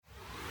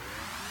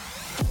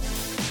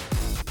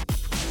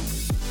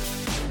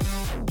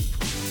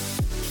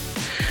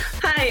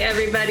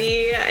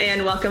everybody,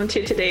 and welcome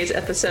to today's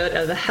episode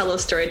of the Hello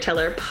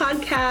Storyteller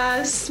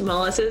podcast.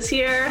 Melissa's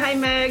here. Hi,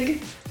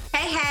 Meg.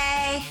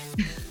 Hey.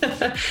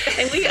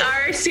 And we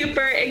are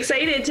super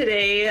excited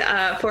today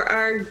for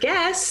our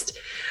guest,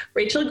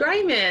 Rachel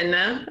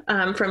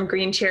Greiman from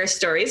Green Chair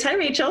Stories. Hi,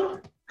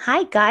 Rachel.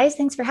 Hi, guys.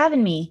 Thanks for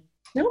having me.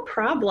 No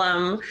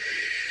problem.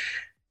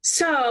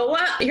 So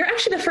you're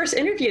actually the first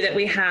interview that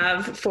we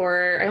have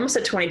for, I almost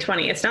said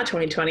 2020. It's not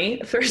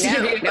 2020. First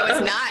interview. No, it's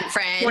not,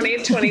 friend.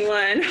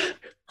 2021.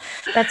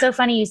 That's so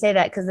funny you say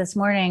that, because this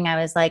morning I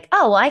was like,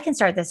 oh, well, I can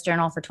start this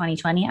journal for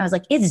 2020. I was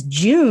like, it's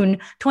June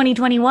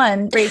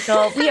 2021,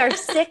 Rachel. We are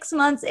 6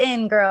 months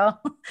in,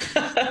 girl.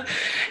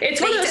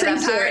 It's one of those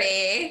things where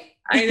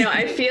I know,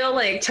 I feel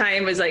like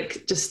time has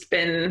just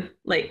been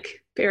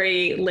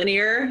very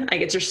linear.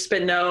 It's just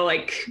been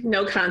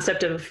no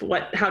concept of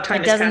how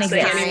time is passing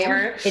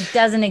anymore. It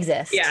doesn't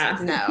exist. Yeah.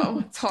 No,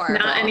 it's horrible.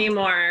 Not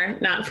anymore.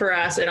 Not for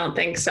us. I don't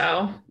think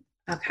so.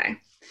 Okay.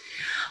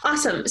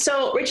 Awesome.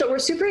 So Rachel, we're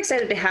super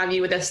excited to have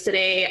you with us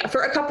today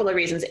for a couple of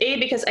reasons. A,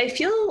 because I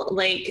feel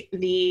like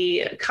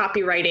the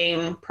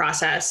copywriting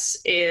process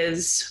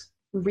is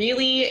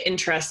really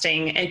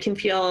interesting and can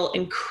feel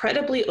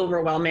incredibly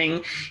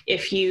overwhelming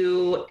if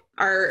you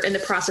are in the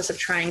process of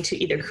trying to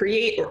either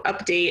create or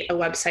update a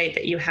website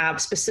that you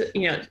have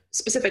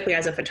specifically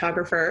as a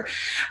photographer.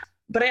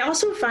 But I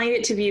also find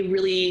it to be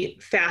really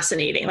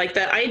fascinating. Like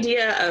the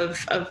idea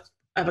of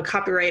a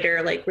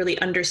copywriter, really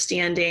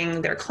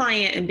understanding their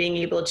client and being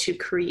able to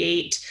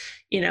create,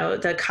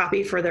 the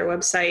copy for their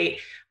website,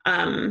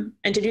 and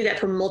to do that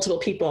for multiple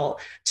people,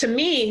 to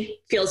me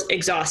feels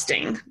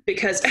exhausting,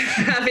 because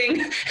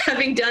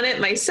having done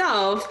it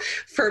myself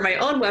for my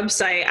own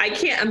website, I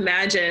can't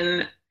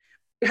imagine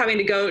having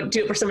to go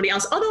do it for somebody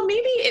else. Although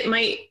maybe it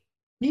might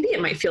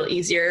feel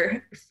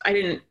easier if I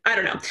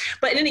don't know.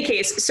 But in any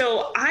case,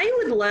 so I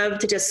would love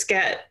to just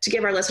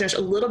give our listeners a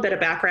little bit of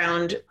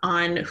background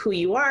on who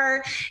you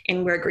are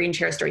and where Green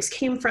Chair Stories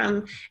came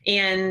from,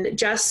 and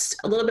just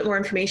a little bit more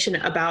information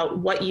about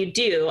what you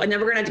do. And then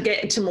we're going to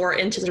get into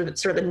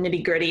sort of the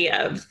nitty gritty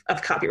of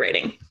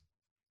copywriting.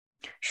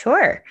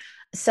 Sure.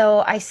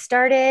 So I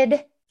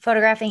started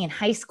photographing in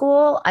high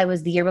school. I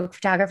was the yearbook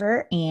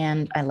photographer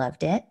and I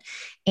loved it.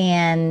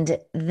 And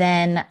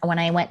then when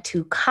I went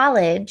to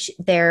college,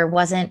 I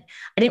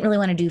didn't really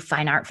want to do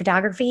fine art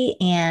photography.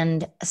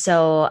 And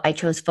so I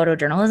chose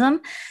photojournalism.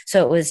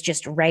 So it was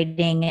just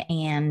writing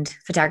and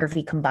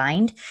photography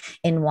combined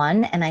in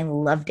one. And I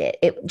loved it.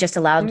 It just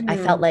allowed, I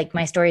felt like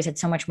my stories had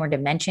so much more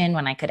dimension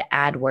when I could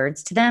add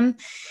words to them.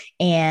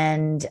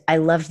 And I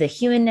loved the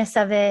humanness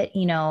of it,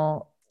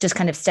 just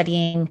kind of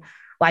studying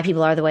why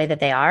people are the way that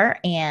they are.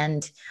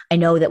 And I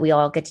know that we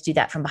all get to do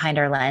that from behind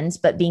our lens,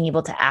 but being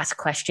able to ask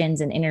questions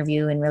and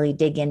interview and really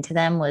dig into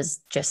them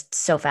was just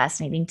so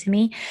fascinating to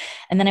me.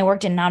 And then I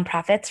worked in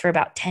nonprofits for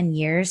about 10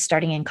 years,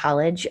 starting in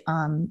college,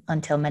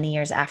 until many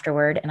years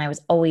afterward. And I was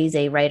always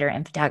a writer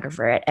and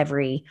photographer at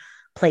every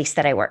place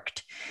that I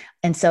worked.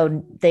 And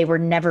so they were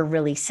never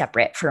really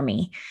separate for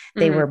me.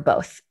 They were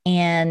both.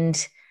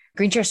 And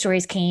Green Chair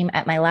Stories came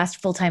at my last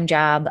full-time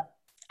job.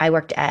 I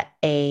worked at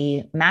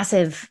a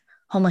massive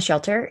homeless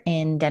shelter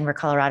in Denver,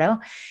 Colorado.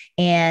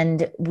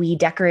 And we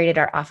decorated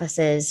our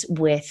offices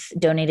with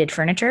donated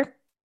furniture.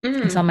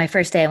 And so on my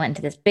first day, I went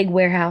into this big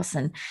warehouse,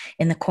 and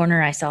in the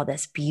corner, I saw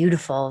this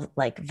beautiful,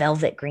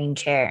 velvet green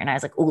chair. And I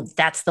was like, oh,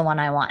 that's the one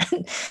I want.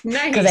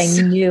 Nice. Because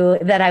I knew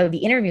that I would be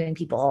interviewing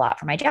people a lot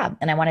for my job,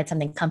 and I wanted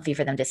something comfy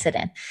for them to sit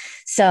in.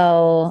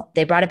 So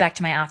they brought it back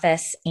to my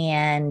office,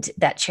 and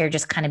that chair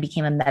just kind of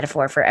became a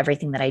metaphor for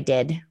everything that I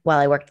did while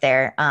I worked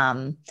there.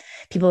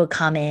 People would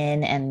come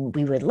in and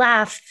we would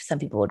laugh. Some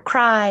people would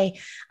cry.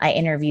 I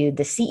interviewed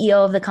the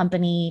CEO of the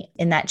company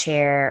in that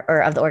chair,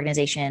 or of the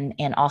organization,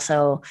 and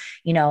also,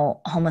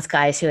 homeless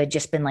guys who had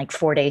just been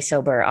 4 days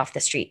sober off the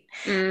street.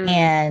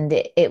 And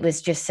it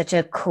was just such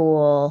a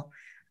cool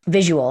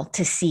visual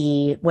to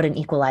see what an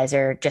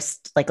equalizer,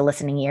 just like a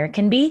listening ear,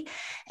 can be.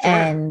 Sure.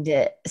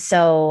 And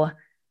so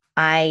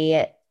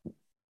I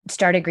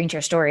started Green Chair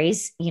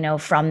Stories,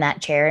 from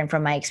that chair and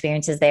from my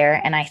experiences there.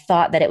 And I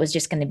thought that it was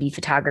just going to be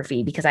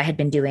photography, because I had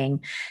been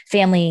doing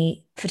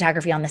family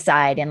photography on the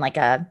side in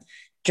a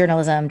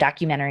journalism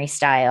documentary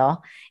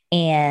style.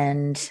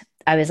 And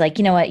I was like,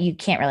 you know what, you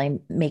can't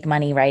really make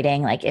money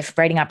writing. If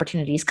writing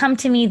opportunities come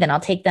to me, then I'll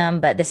take them,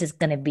 but this is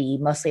going to be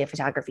mostly a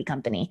photography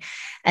company.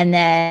 And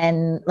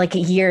then a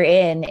year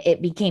in,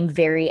 it became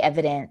very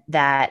evident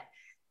that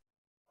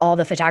all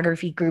the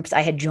photography groups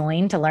I had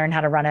joined to learn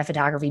how to run a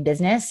photography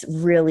business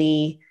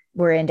really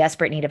were in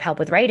desperate need of help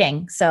with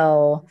writing.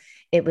 So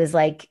it was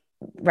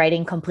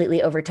writing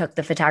completely overtook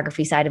the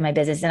photography side of my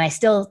business. And I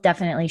still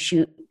definitely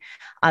shoot,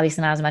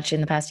 obviously not as much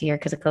in the past year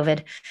because of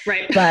COVID.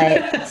 Right.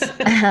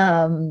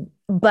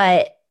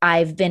 But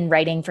I've been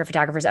writing for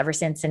photographers ever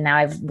since. And now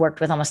I've worked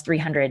with almost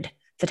 300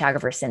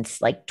 photographers since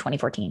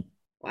 2014.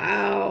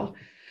 Wow.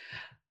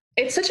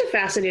 It's such a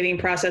fascinating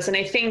process. And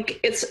I think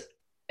it's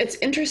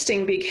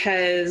interesting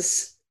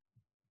because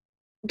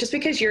just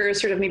because you're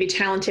sort of maybe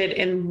talented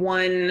in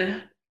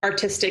one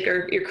artistic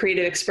or your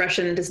creative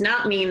expression does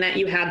not mean that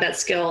you have that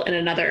skill in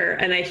another.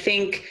 And I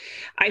think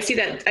I see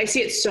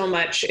it so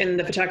much in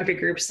the photography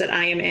groups that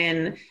I am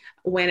in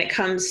when it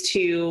comes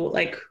to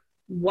like,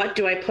 what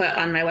do I put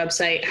on my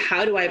website?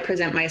 How do I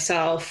present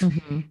myself?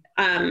 Mm-hmm.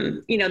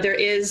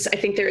 I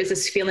think there is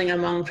this feeling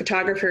among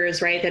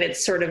photographers, right, that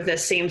it's sort of the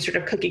same sort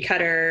of cookie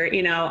cutter,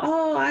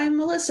 oh, I'm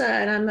Melissa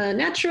and I'm a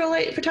natural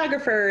light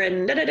photographer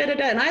and da da da da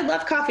da, and I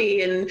love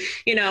coffee and,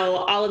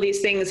 all of these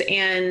things.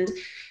 And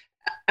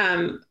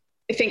I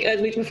think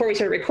before we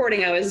started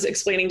recording, I was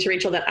explaining to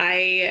Rachel that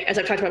as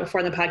I've talked about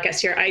before in the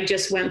podcast here, I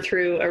just went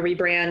through a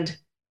rebrand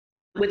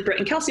with Britt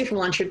and Kelsey from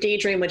Launch Your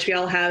Daydream, which we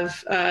all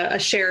have a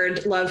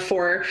shared love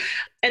for.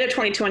 End of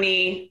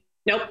 2019.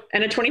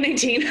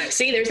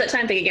 See, there's that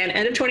time thing again.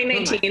 End of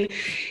 2019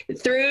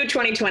 through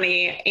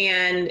 2020.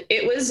 And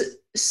it was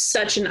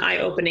such an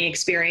eye-opening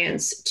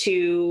experience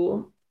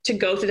to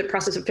go through the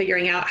process of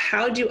figuring out,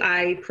 how do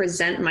I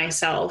present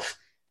myself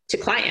to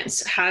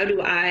clients? How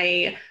do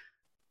I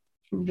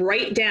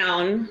write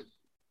down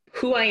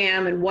who I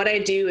am and what I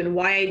do and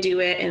why I do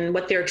it and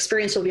what their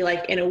experience will be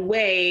like in a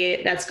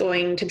way that's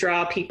going to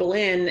draw people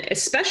in,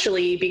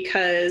 especially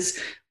because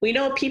we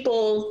know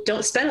people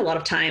don't spend a lot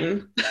of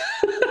time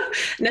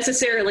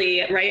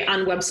necessarily, right,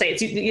 on websites.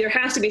 There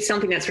has to be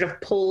something that sort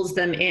of pulls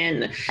them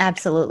in.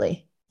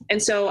 Absolutely.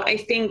 And so I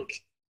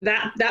think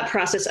that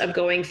process of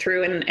going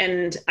through,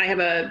 and I have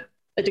a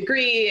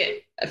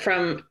degree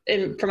from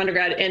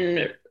undergrad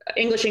in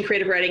English and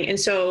creative writing. And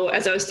so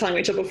as I was telling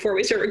Rachel before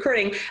we started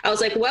recording, I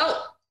was like,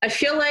 well, I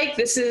feel like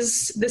this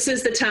is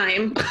the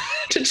time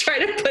to try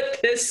to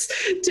put this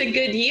to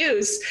good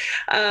use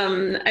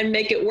and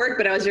make it work.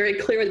 But I was very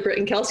clear with Britt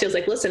and Kelsey. I was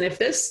like, listen, if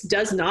this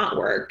does not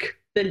work,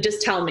 then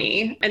just tell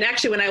me. And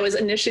actually, when I was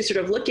initially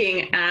sort of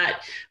looking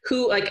at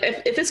who, like,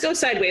 if this goes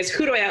sideways,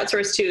 who do I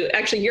outsource to?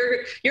 Actually,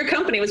 your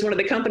company was one of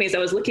the companies I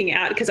was looking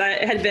at because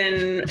it had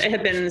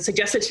been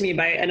suggested to me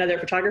by another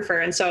photographer.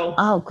 And so,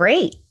 oh,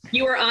 great,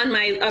 you were on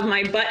my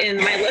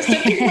list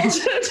of people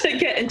to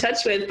get in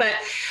touch with. But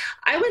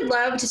I would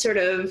love to sort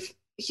of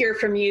hear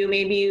from you.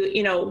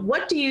 Maybe,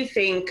 what do you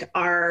think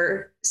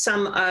are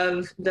some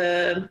of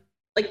the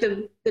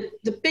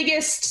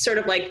biggest sort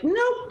of like,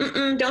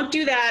 nope, don't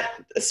do that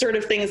sort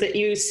of things that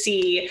you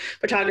see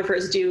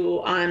photographers do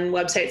on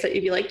websites that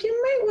you'd be like,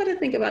 you might want to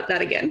think about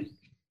that again?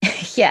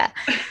 Yeah.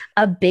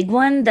 A big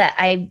one that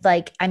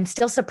I'm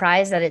still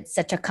surprised that it's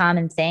such a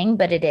common thing,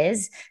 but it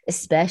is,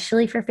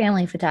 especially for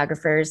family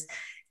photographers.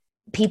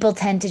 People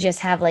tend to just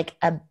have like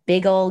a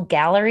big old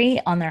gallery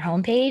on their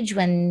homepage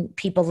when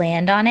people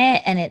land on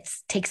it, and it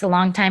takes a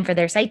long time for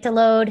their site to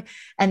load,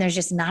 and there's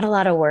just not a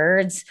lot of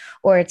words,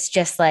 or it's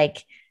just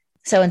like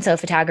so-and-so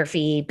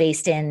photography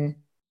based in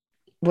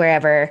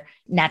wherever,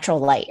 natural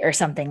light or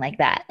something like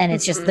that. And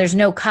it's just, there's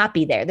no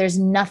copy there. There's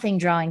nothing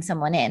drawing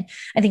someone in.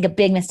 I think a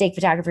big mistake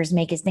photographers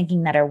make is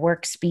thinking that our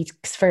work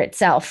speaks for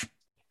itself.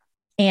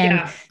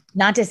 And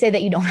not to say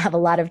that you don't have a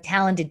lot of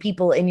talented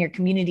people in your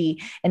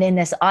community and in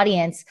this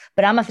audience,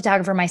 but I'm a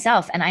photographer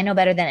myself, and I know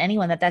better than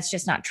anyone that that's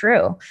just not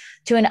true.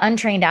 To an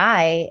untrained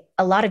eye,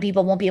 a lot of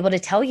people won't be able to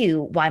tell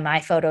you why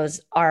my photos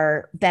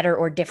are better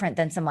or different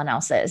than someone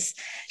else's.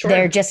 Sure.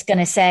 They're just going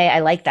to say, I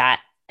like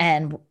that.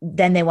 And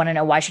then they want to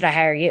know, why should I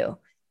hire you?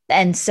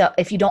 And so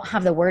if you don't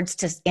have the words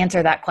to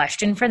answer that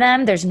question for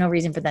them, there's no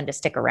reason for them to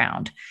stick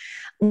around.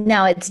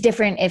 Now, it's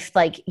different if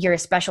like you're a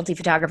specialty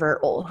photographer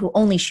who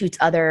only shoots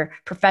other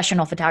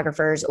professional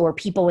photographers or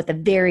people with a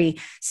very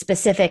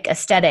specific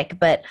aesthetic,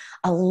 but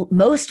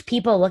most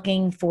people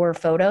looking for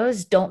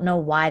photos don't know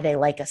why they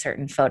like a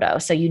certain photo.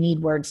 So you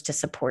need words to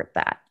support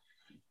that.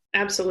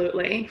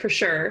 Absolutely, for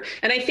sure.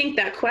 And I think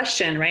that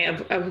question,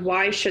 right, of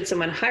why should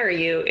someone hire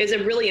you is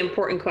a really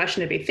important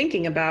question to be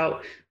thinking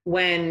about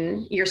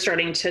when you're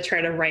starting to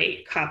try to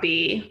write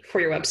copy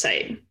for your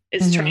website,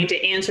 is trying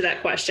to answer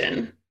that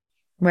question.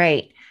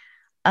 Right.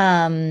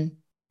 And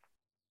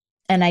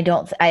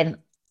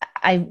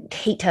I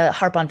hate to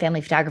harp on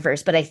family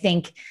photographers, but I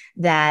think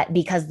that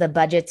because the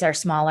budgets are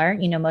smaller,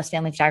 most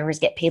family photographers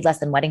get paid less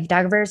than wedding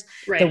photographers.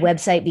 Right. The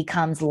website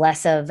becomes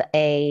less of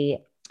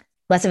a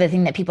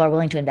thing that people are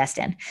willing to invest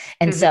in.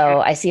 And so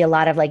I see a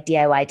lot of like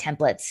DIY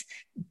templates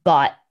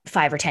bought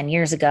 5 or 10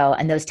 years ago.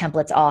 And those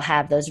templates all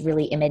have those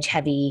really image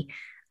heavy,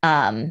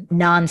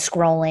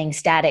 non-scrolling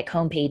static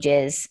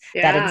homepages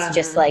that it's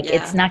just like,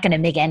 it's not going to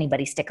make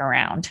anybody stick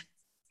around.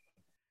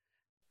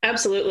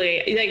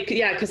 Absolutely.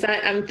 Because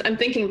I'm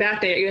thinking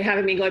back, you're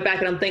having me going back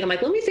and I'm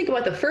like, let me think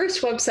about the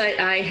first website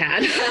I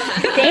had.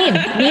 Same.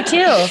 Me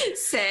too.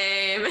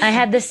 Same. I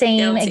had the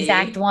same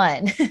exact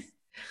one.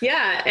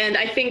 Yeah. And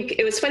I think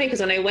it was funny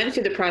because when I went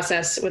through the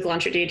process with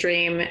Launch Your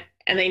Daydream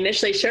and they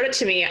initially showed it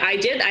to me, I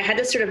had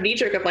this sort of knee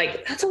jerk of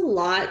like, that's a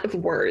lot of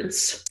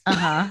words on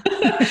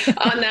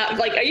that.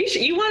 Like, are you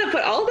sure you want to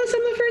put all this on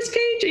the first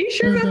page? Are you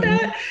sure about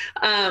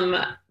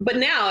that? But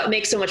now it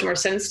makes so much more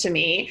sense to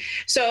me.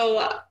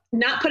 So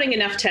not putting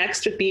enough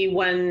text would be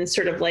one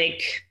sort of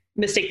like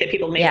mistake that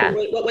people make. Yeah.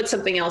 What would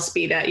something else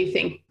be that you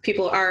think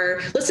people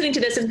are listening to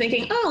this and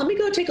thinking, oh, let me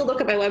go take a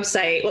look at my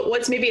website?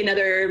 What's maybe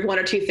another one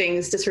or two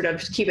things to sort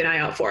of keep an eye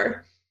out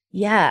for?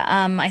 Yeah,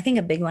 I think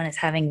a big one is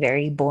having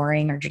very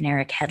boring or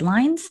generic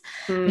headlines.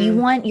 You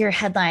want your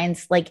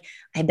headlines, like,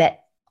 I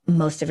bet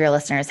most of your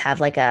listeners have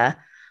like a,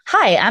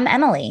 "Hi, I'm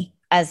Emily,"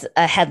 as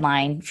a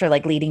headline for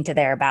like leading to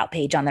their about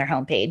page on their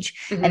homepage.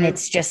 And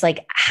it's just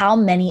like, how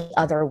many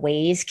other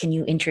ways can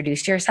you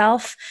introduce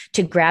yourself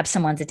to grab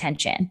someone's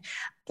attention?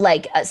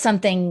 Like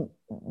something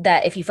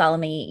that if you follow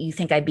me, you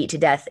think I beat to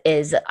death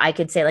is I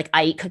could say like,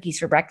 "I eat cookies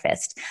for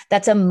breakfast."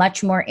 That's a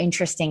much more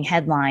interesting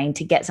headline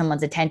to get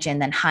someone's attention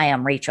than "Hi,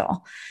 I'm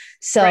Rachel."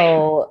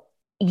 So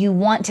you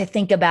want to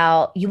think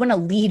about, you want to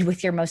lead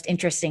with your most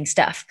interesting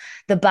stuff.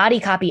 The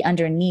body copy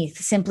underneath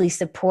simply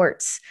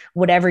supports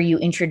whatever you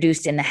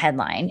introduced in the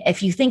headline.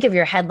 If you think of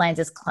your headlines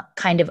as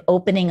kind of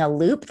opening a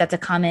loop, that's a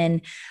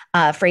common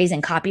phrase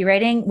in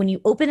copywriting. When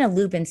you open a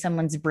loop in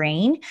someone's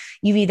brain,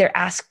 you've either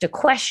asked a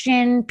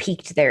question,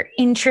 piqued their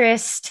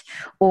interest,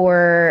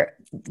 or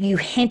you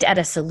hint at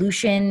a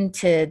solution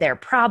to their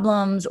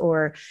problems,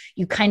 or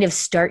you kind of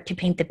start to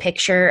paint the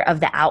picture of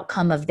the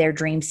outcome of their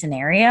dream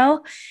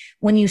scenario.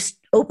 When you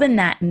open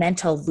that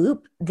mental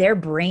loop, their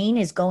brain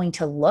is going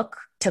to look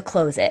to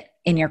close it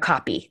in your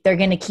copy. They're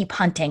going to keep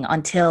hunting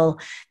until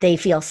they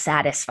feel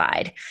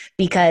satisfied,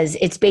 because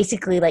it's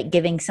basically like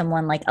giving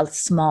someone like a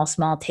small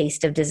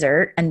taste of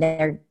dessert and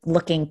they're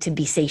looking to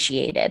be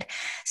satiated.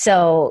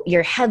 So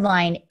your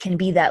headline can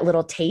be that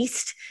little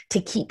taste to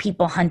keep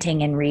people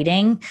hunting and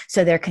reading,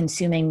 so they're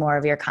consuming more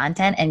of your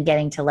content and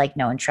getting to like,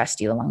 know, and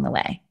trust you along the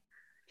way.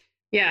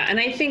 Yeah. And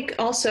I think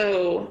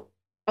also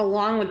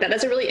along with that,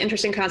 that's a really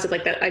interesting concept,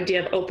 like that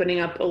idea of opening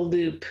up a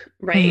loop,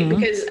 right?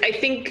 Because I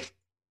think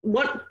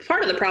one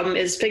part of the problem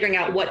is figuring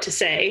out what to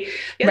say.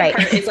 The other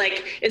part is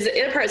like,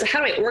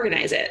 how do I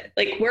organize it?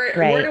 Like where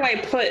do I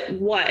put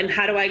what, and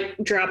how do I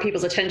draw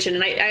people's attention?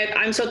 And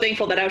I'm so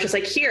thankful that I was just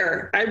like,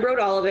 here, I wrote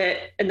all of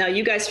it, and now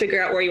you guys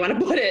figure out where you want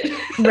to put it.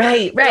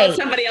 Right. Let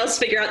somebody else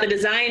figure out the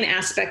design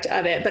aspect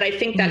of it. But I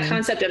think that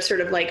concept of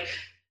sort of like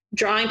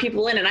drawing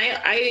people in, and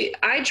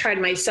I tried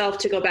myself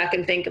to go back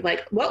and think of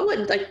like, what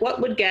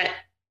would get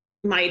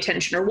my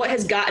attention, or what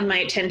has gotten my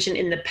attention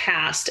in the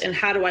past, and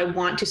how do I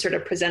want to sort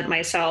of present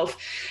myself?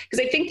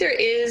 Because I think there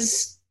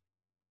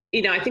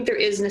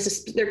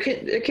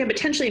can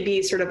potentially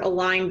be sort of a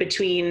line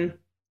between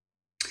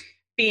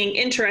being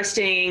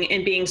interesting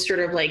and being sort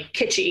of like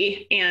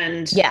kitschy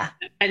and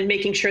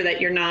making sure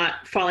that you're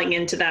not falling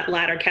into that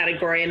latter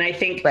category. And I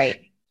think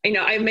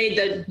I made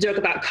the joke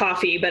about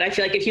coffee, but I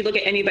feel like if you look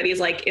at anybody's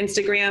like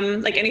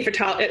Instagram, like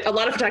a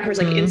lot of photographers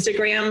like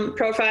Instagram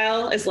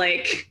profile is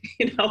like,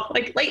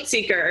 like light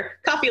seeker,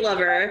 coffee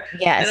lover.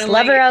 Yes.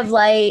 Lover of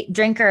light,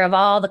 drinker of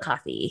all the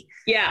coffee.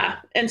 Yeah.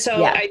 And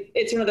so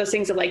it's one of those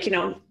things of like, it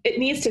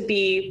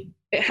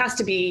has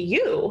to be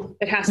you.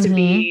 It has to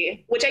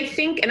be, which I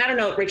think, and I don't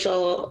know,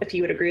 Rachel, if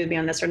you would agree with me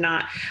on this or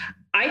not,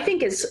 I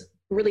think is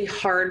really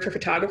hard for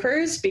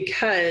photographers,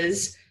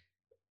 because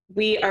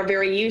we are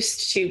very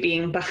used to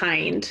being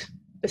behind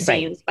the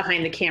scenes,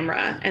 behind the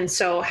camera. And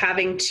so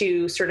having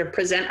to sort of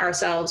present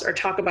ourselves or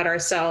talk about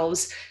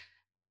ourselves,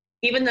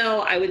 even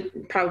though I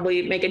would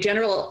probably make a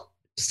general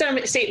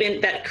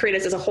statement that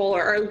creators as a whole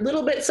are a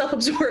little bit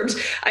self-absorbed,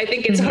 I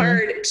think it's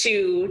hard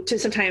to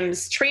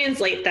sometimes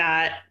translate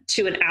that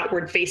to an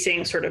outward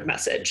facing sort of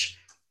message.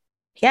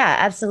 Yeah,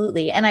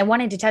 absolutely. And I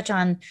wanted to touch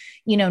on,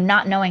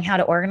 not knowing how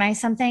to organize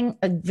something.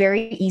 A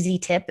very easy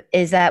tip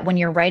is that when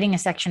you're writing a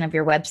section of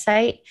your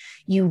website,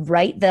 you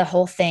write the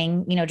whole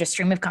thing, just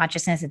stream of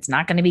consciousness. It's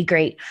not going to be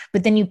great,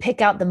 but then you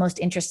pick out the most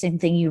interesting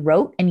thing you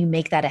wrote and you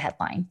make that a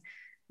headline.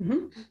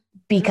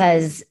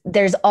 Because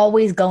there's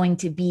always going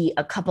to be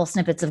a couple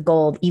snippets of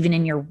gold, even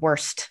in your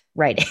worst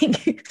writing.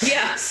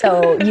 Yeah.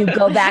 So you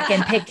go back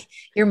and pick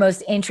your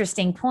most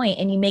interesting point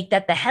and you make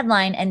that the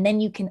headline, and then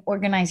you can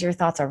organize your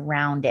thoughts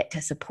around it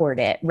to support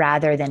it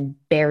rather than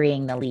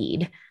burying the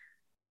lead.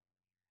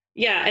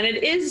 Yeah. And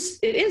it is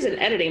an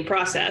editing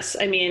process.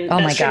 I mean,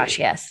 oh my gosh,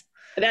 yes.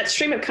 That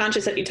stream of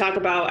conscious that you talk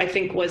about, I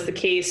think, was the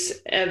case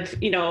of,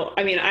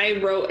 I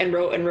wrote and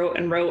wrote and wrote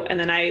and wrote, and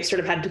then I sort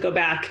of had to go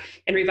back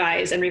and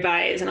revise. And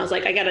I was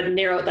like, I got to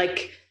narrow,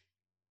 like,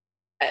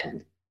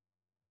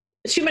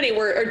 too many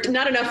words or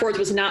not enough words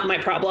was not my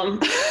problem.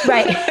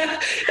 Right.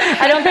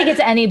 I don't think it's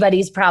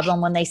anybody's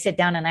problem when they sit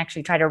down and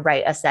actually try to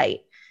write a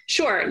site.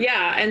 Sure.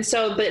 Yeah. And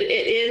so, but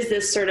it is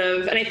this sort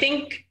of, and I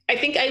think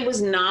I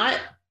was not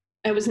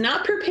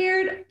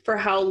prepared for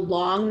how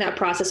long that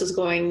process was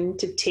going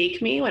to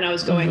take me when I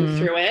was going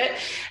through it.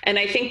 And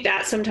I think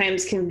that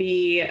sometimes can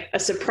be a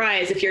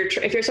surprise if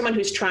you're someone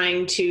who's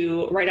trying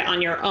to write it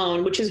on your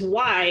own, which is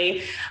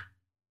why,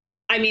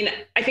 I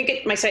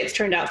think my sites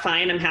turned out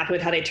fine. I'm happy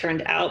with how they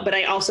turned out, but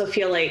I also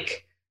feel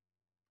like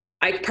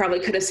I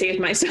probably could have saved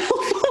myself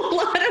a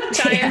lot of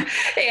time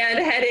and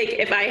headache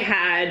if I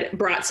had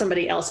brought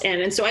somebody else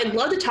in. And so I'd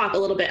love to talk a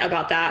little bit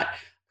about that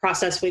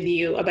process with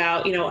you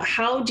about,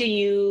 how do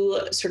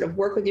you sort of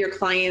work with your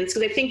clients?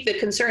 Because I think the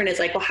concern is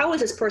like, well, how is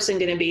this person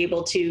going to be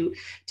able to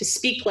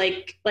speak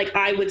like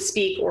I would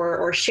speak,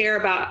 or share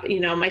about,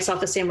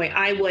 myself the same way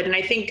I would? And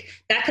I think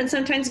that can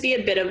sometimes be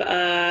a bit of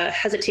a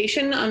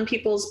hesitation on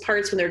people's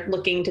parts when they're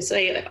looking to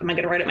say, am I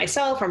going to write it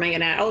myself, or am I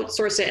going to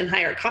outsource it and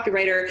hire a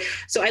copywriter?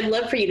 So I'd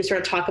love for you to sort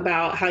of talk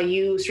about how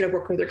you sort of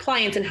work with your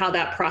clients and how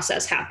that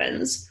process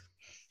happens.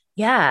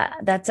 Yeah,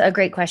 that's a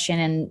great question,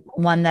 and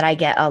one that I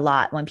get a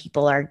lot when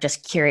people are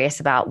just curious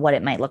about what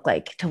it might look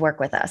like to work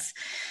with us.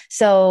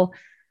 So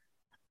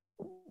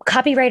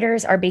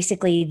copywriters are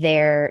basically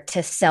there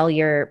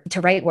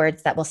to write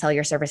words that will sell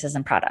your services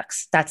and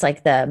products. That's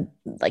like the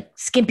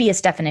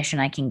skimpiest definition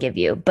I can give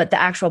you. But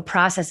the actual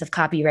process of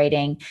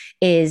copywriting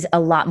is a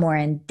lot more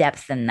in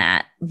depth than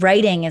that.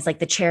 Writing is like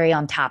the cherry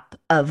on top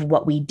of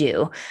what we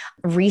do.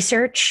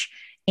 Research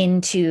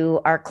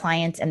into our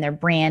clients and their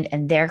brand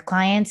and their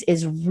clients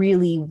is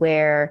really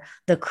where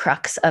the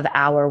crux of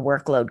our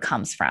workload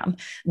comes from.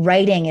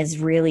 Writing is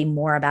really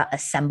more about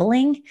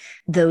assembling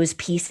those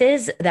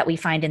pieces that we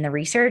find in the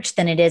research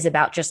than it is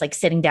about just like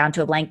sitting down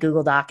to a blank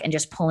Google Doc and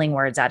just pulling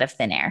words out of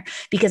thin air.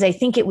 Because I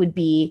think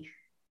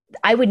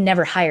I would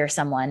never hire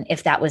someone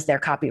if that was their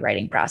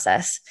copywriting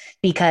process,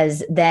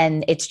 because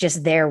then it's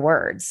just their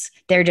words.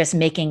 They're just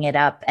making it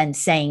up and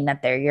saying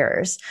that they're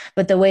yours.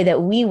 But the way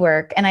that we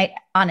work, and I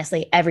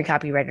honestly, every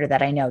copywriter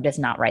that I know does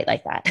not write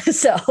like that.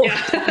 So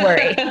don't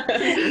worry.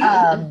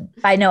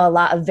 I know a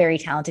lot of very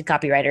talented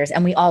copywriters,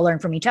 and we all learn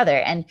from each other.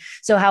 And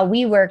so how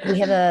we work, we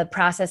have a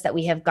process that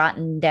we have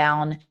gotten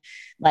down,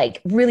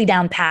 like really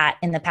down pat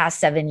in the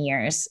past 7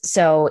 years.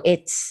 So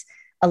it's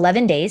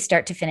 11 days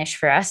start to finish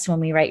for us when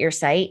we write your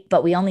site,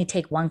 but we only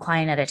take one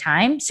client at a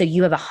time. So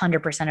you have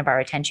 100% of our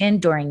attention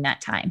during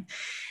that time.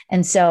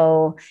 And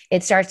so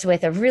it starts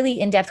with a really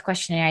in-depth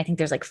questionnaire. I think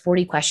there's like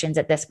 40 questions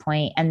at this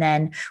point. And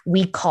then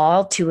we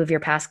call 2 of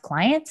your past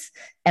clients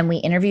and we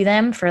interview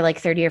them for like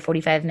 30 or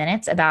 45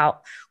 minutes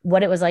about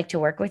what it was like to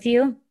work with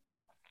you.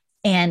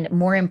 And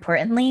more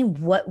importantly,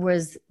 what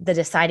was the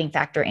deciding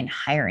factor in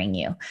hiring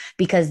you?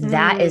 Because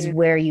that is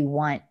where you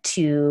want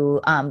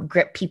to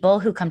grip people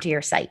who come to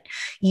your site.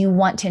 You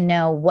want to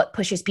know what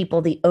pushes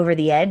people over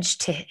the edge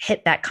to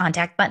hit that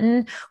contact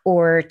button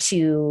or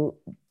to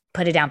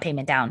put a down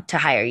payment down to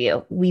hire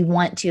you. We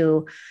want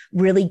to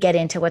really get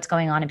into what's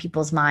going on in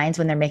people's minds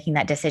when they're making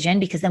that decision,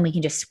 because then we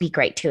can just speak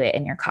right to it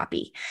in your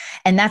copy.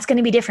 And that's going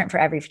to be different for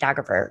every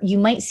photographer. You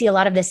might see a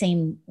lot of the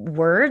same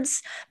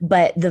words,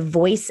 but the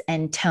voice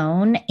and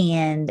tone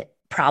and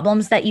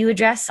problems that you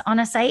address on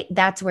a site,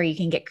 that's where you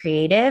can get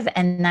creative.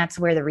 And that's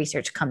where the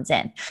research comes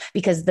in,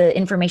 because the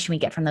information we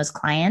get from those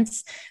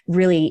clients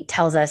really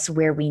tells us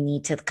where we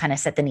need to kind of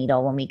set the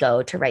needle when we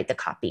go to write the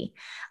copy.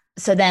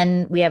 So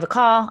then we have a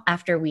call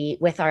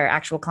with our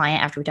actual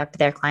client after we talk to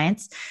their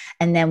clients,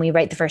 and then we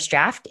write the first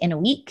draft in a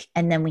week.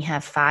 And then we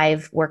have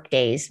 5 work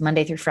days,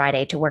 Monday through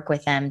Friday, to work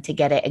with them to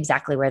get it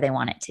exactly where they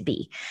want it to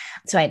be.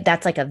 So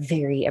that's like a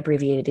very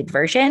abbreviated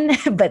version,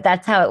 but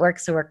that's how it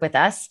works to work with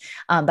us.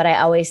 But I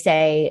always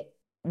say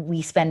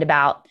we spend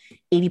about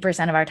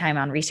 80% of our time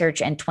on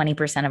research and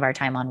 20% of our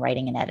time on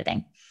writing and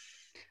editing.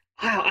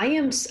 Wow. I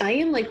am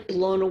like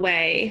blown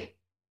away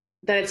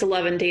that it's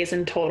 11 days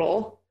in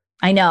total.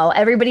 I know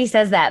everybody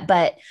says that,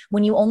 but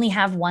when you only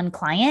have one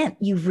client,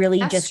 you really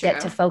That's get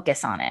true. to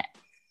focus on it.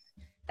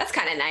 That's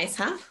kind of nice,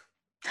 huh?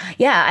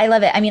 Yeah, I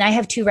love it. I mean, I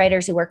have 2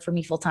 writers who work for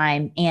me full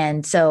time.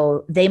 And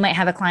so they might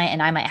have a client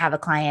and I might have a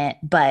client,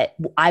 but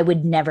I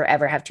would never,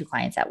 ever have 2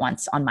 clients at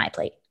once on my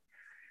plate.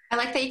 I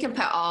like that you can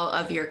put all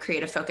of your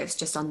creative focus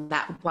just on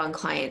that one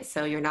client,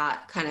 so you're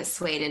not kind of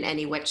swayed in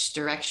any which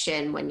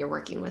direction when you're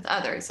working with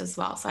others as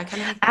well. So I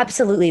kind of like that.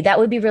 Absolutely. That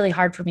would be really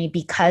hard for me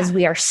because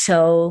we are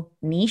so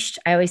niched.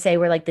 I always say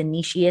we're like the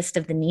nichiest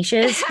of the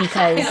niches,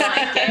 because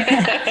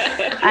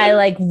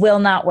I will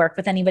not work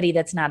with anybody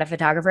that's not a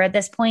photographer at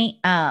this point.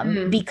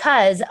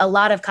 Because a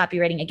lot of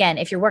copywriting, again,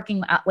 if you're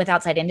working with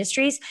outside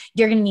industries,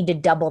 you're going to need to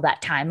double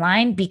that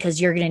timeline, because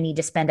you're going to need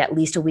to spend at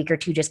least a week or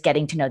 2 just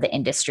getting to know the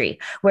industry.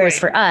 Whereas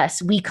for us,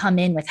 we come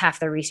in with half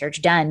the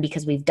research done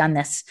because we've done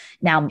this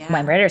now. Yeah.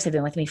 My writers have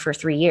been with me for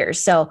 3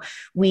 years. So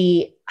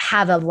we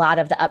have a lot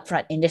of the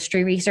upfront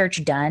industry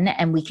research done,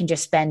 and we can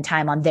just spend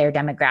time on their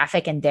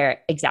demographic and their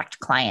exact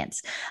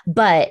clients.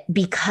 But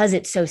because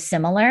it's so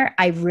similar,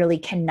 I really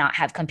cannot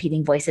have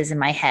competing voices in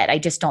my head. I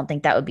just don't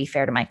think that would be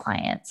fair to my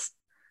clients.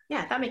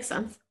 Yeah, that makes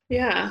sense.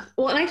 Yeah.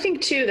 Well, and I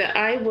think too that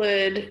I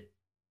think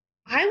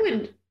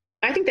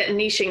that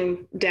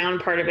niching down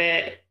part of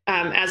it,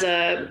 as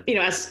a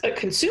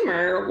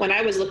consumer, when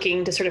I was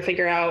looking to sort of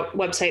figure out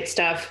website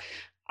stuff,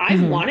 I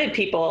wanted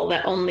people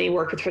that only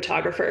work with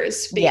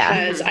photographers,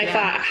 because I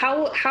thought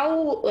how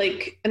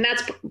and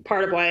that's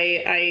part of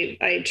why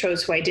I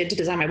chose who I did to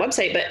design my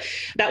website. But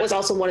that was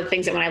also one of the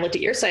things that when I looked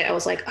at your site, I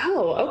was like,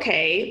 oh,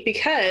 okay,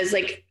 because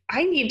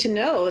I need to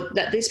know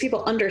that these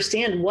people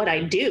understand what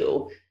I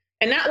do.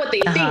 and not what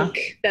they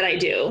think that I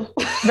do.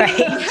 Right.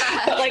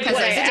 But like what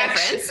there's a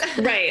difference.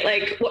 Right.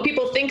 Like what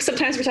people think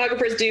sometimes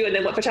photographers do, and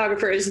then what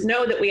photographers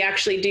know that we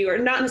actually do are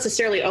not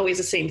necessarily always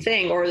the same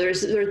thing, or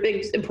there's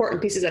big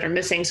important pieces that are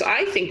missing. So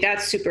I think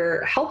that's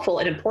super helpful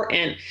and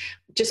important,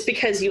 just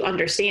because you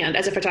understand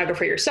as a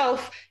photographer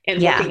yourself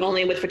and working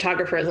only with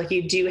photographers, like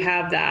you do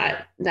have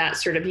that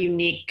sort of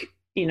unique,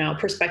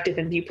 perspective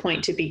and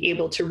viewpoint to be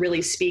able to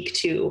really speak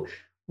to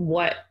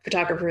what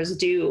photographers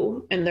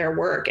do in their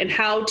work and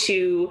how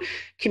to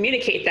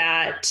communicate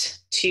that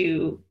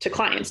to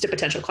clients, to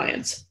potential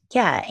clients.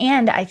 Yeah.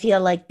 And I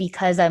feel like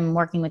because I'm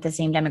working with the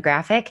same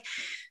demographic,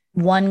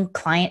 one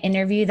client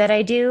interview that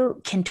I do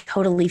can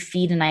totally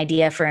feed an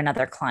idea for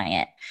another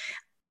client.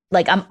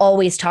 Like I'm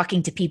always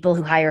talking to people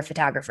who hire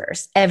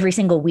photographers. Every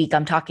single week,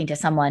 I'm talking to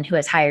someone who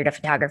has hired a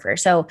photographer.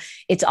 So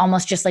it's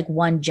almost just like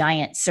one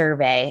giant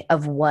survey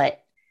of what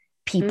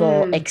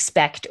people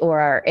expect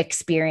or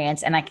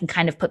experience. And I can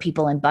kind of put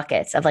people in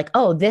buckets of like,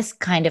 oh, this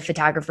kind of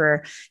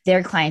photographer,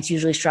 their clients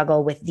usually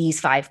struggle with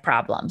these 5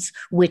 problems,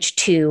 which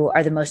 2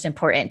 are the most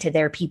important to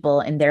their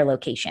people in their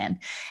location.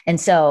 And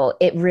so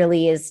it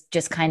really is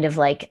just kind of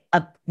like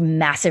a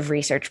massive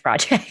research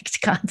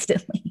project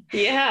constantly.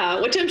 Yeah,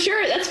 which I'm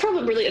sure that's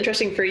probably really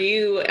interesting for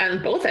you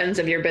on both ends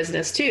of your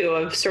business too,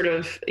 of sort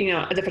of,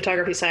 the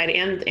photography side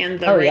and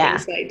the writing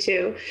side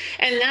too.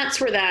 And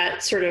that's where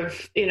that sort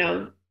of,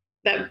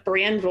 that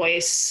brand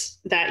voice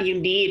that you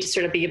need to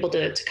sort of be able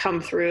to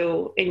come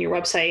through in your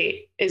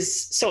website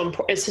is so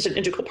important. It's such an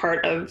integral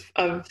part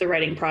of the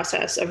writing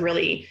process, of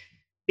really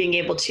being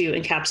able to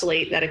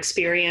encapsulate that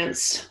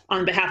experience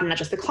on behalf of not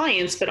just the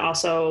clients, but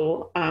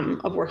also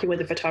of working with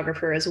the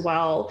photographer as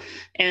well,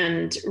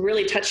 and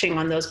really touching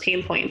on those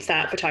pain points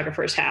that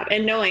photographers have.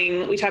 And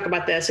knowing, we talked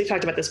about this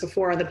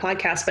before on the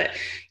podcast, but,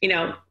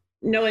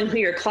 knowing who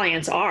your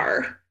clients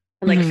are,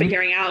 and like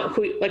figuring out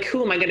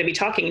who am I going to be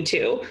talking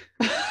to?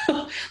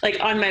 Like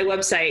on my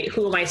website,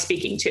 who am I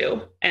speaking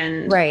to?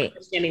 And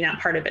understanding that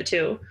part of it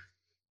too.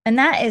 And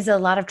that is a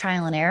lot of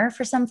trial and error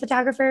for some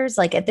photographers.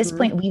 Like at this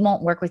point, we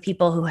won't work with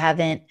people who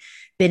haven't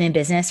been in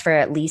business for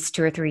at least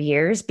 2 or 3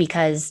 years,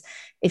 because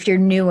if you're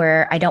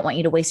newer, I don't want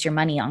you to waste your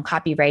money on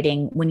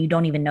copywriting when you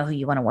don't even know who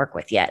you want to work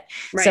with yet.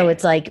 Right. So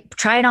it's like,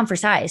 try it on for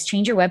size,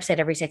 change your website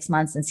every 6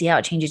 months and see how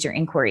it changes your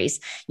inquiries.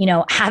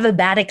 Have a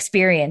bad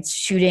experience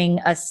shooting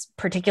a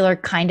particular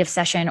kind of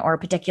session or a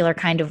particular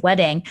kind of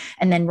wedding,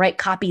 and then write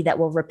copy that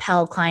will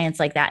repel clients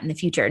like that in the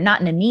future,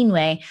 not in a mean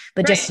way,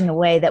 but just in a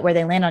way that where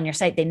they land on your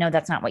site, they know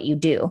that's not what you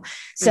do.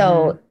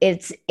 So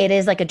it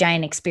is like a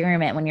giant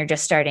experiment when you're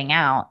just starting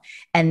out.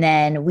 And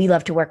then we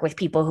love to work with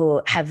people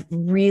who have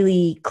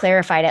really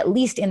clarified, at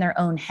least in their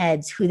own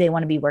heads, who they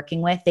want to be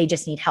working with. They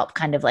just need help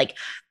kind of like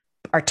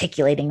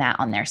articulating that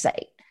on their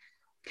site.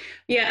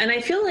 Yeah. And I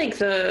feel like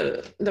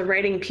the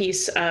writing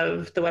piece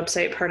of the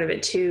website part of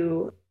it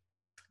too,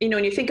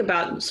 when you think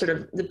about sort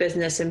of the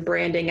business and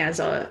branding as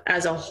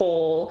a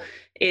whole,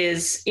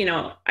 is,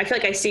 I feel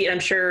like I see it,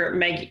 I'm sure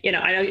Meg,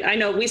 I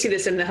know we see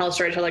this in the Health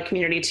Storyteller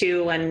community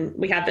too. And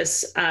we have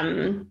this,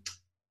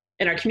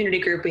 in our community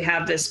group, we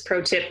have this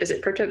pro tip. Is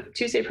it pro tip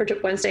Tuesday, pro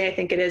tip Wednesday? I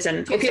think it is.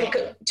 And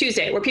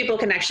Tuesday, where people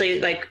can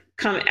actually like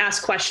come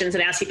ask questions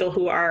and ask people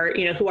who are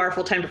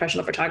full-time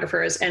professional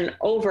photographers. And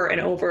over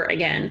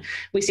again,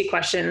 we see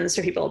questions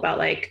from people about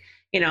like,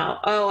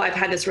 oh, I've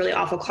had this really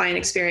awful client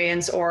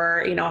experience,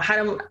 or,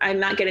 I'm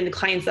not getting the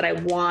clients that I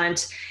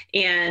want.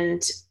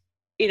 And,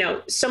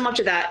 so much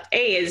of that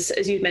is,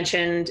 as you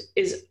mentioned,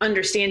 is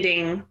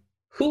understanding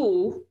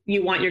who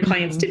you want your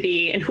clients to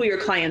be and who your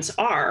clients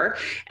are.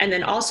 And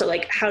then also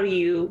like, how do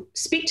you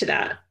speak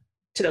to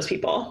those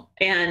people?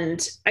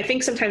 And I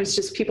think sometimes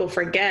just people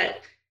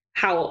forget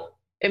how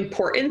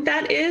important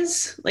that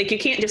is. Like, you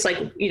can't just like,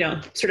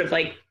 sort of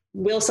like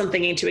will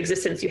something into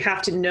existence. You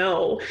have to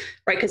know,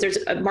 right? Because there's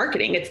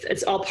marketing.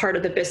 It's all part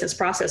of the business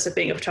process of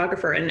being a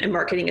photographer, and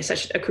marketing is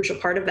such a crucial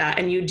part of that.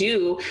 And you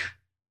do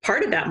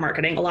part of that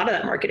marketing, a lot of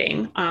that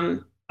marketing,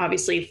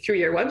 obviously through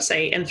your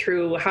website and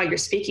through how you're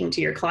speaking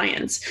to your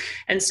clients.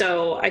 And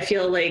so I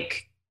feel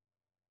like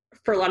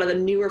for a lot of the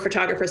newer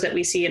photographers that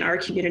we see in our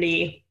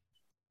community,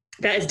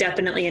 that is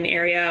definitely an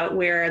area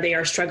where they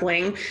are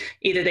struggling.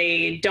 Either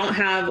they don't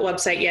have a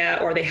website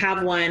yet, or they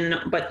have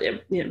one, but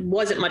it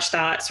wasn't much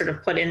thought sort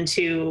of put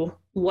into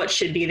what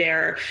should be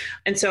there.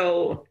 And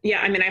so,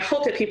 yeah, I mean, I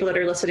hope that people that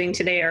are listening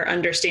today are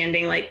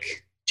understanding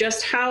like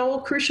just how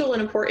crucial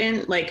and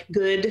important like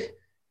good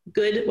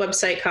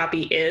website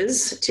copy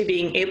is to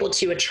being able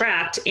to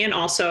attract. And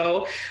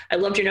also, I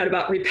loved your note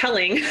about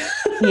repelling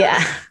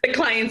the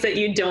clients that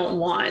you don't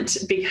want,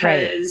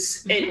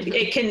 because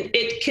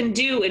it can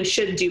do and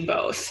should do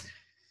both.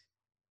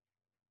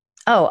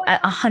 Oh,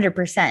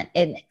 100%.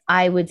 And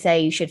I would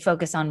say you should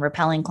focus on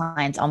repelling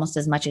clients almost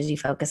as much as you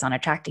focus on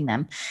attracting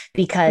them,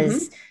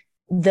 because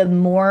the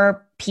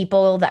more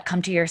people that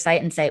come to your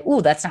site and say,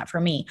 "Ooh, that's not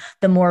for me,"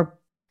 the more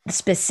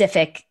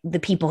specific the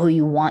people who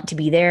you want to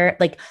be there,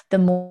 like the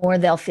more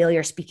they'll feel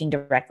you're speaking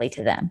directly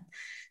to them.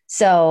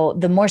 So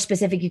the more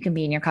specific you can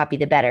be in your copy,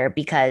 the better,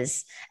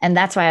 because, and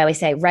that's why I always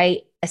say,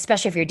 write,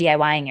 especially if you're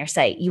DIYing your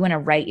site, you want to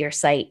write your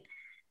site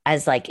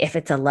as like if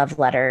it's a love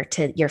letter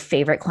to your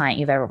favorite client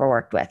you've ever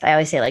worked with. I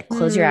always say, like,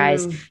 close your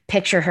eyes,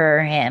 picture her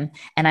or him,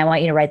 and I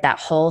want you to write that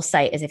whole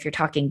site as if you're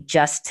talking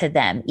just to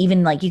them.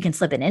 Even like you can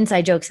slip in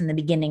inside jokes in the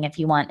beginning if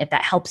you want, if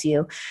that helps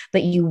you,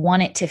 but you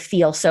want it to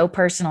feel so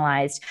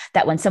personalized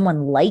that when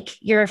someone like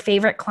your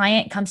favorite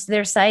client comes to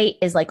their site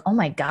is like, oh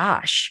my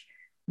gosh,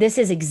 this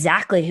is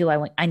exactly who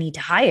I need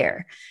to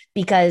hire.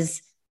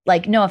 Because,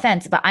 like, no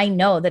offense, but I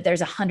know that there's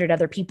 100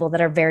 other people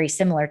that are very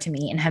similar to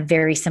me and have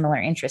very similar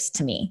interests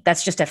to me.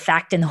 That's just a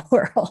fact in the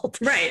world.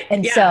 Right.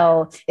 And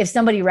so if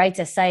somebody writes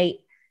a site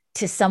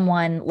to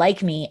someone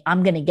like me,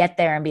 I'm going to get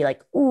there and be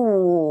like,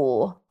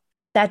 ooh,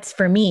 that's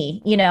for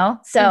me, you know?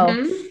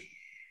 So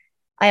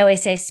I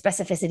always say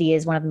specificity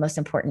is one of the most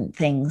important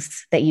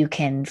things that you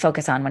can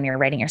focus on when you're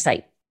writing your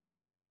site.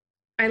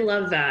 I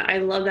love that. I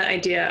love that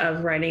idea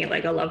of writing it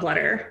like a love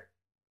letter.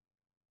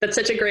 That's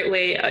such a great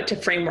way to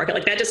framework it.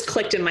 Like, that just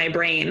clicked in my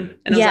brain.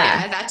 And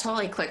yeah, that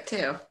totally clicked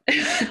too.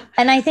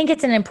 And I think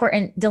it's an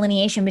important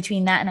delineation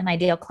between that and an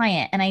ideal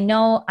client. And I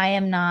know I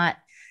am not,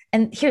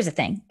 and here's the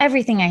thing,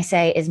 everything I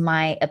say is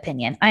my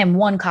opinion. I am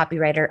one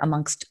copywriter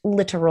amongst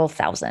literal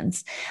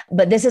thousands,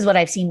 but this is what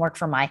I've seen work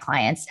for my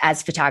clients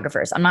as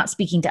photographers. I'm not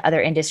speaking to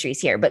other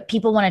industries here, but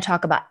people want to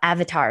talk about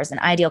avatars and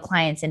ideal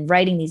clients and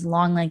writing these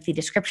long, lengthy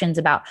descriptions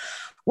about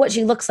what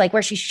she looks like,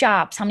 where she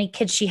shops, how many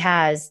kids she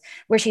has,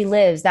 where she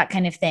lives, that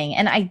kind of thing.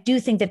 And I do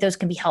think that those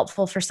can be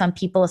helpful for some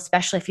people,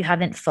 especially if you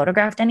haven't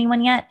photographed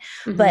anyone yet.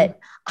 But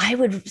I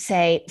would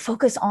say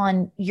focus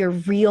on your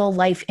real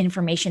life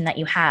information that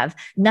you have.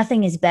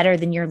 Nothing is better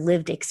than your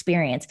lived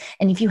experience.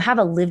 And if you have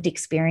a lived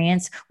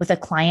experience with a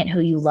client who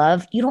you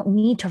love, you don't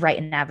need to write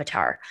an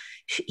avatar.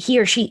 He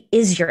or she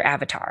is your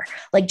avatar.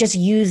 Like, just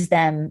use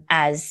them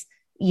as,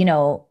 you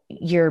know,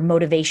 your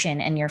motivation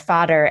and your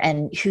fodder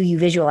and who you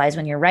visualize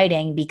when you're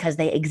writing, because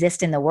they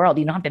exist in the world.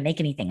 You don't have to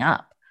make anything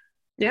up.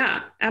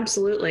 Yeah,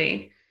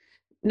 absolutely.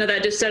 No,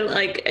 that just sounded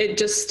like it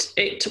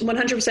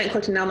 100%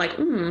 clicked. And now I'm like,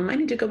 I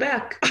need to go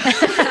back.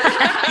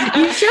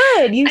 You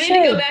should. I need to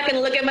go back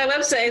and look at my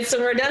website. So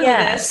we're done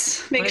with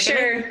this. Make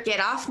sure.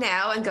 Get off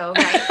now and go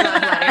write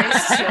love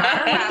letters to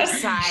our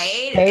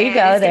website. There you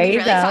go. There you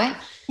go.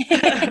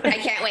 I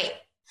can't wait.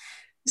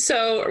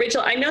 So,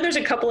 Rachel, I know there's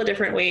a couple of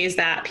different ways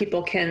that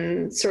people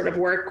can sort of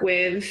work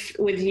with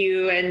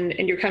you and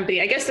your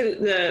company. I guess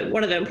the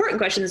one of the important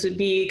questions would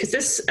be, because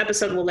this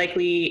episode will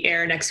likely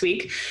air next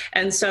week,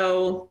 and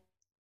so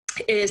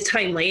it is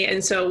timely.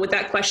 And so with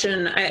that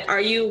question, are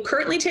you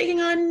currently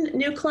taking on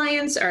new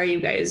clients? Are you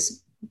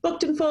guys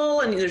booked in full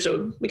and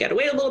we got to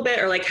wait a little bit?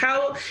 Or like,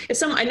 how,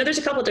 I know there's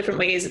a couple of different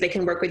ways that they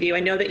can work with you.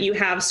 I know that you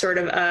have sort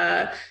of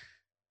a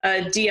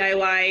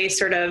DIY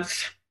sort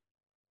of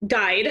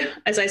guide,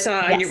 as I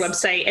saw on your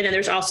website. And then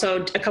there's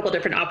also a couple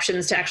different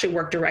options to actually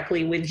work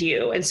directly with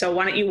you. And so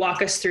why don't you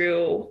walk us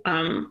through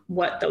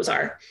what those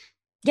are?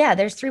 Yeah,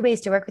 there's 3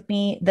 ways to work with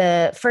me.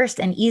 The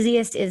first and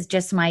easiest is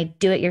just my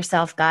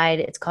do-it-yourself guide.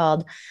 It's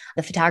called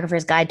The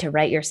Photographer's Guide to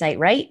Write Your Site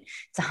Right.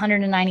 It's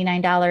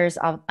 $199.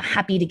 I'm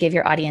happy to give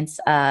your audience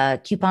a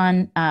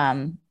coupon.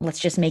 Let's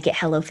just make it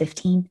Hello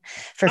 15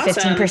 for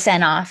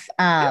 15% off.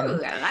 Ooh,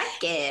 I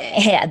like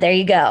it. Yeah, there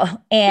you go.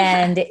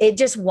 And it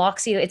just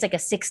walks you, it's like a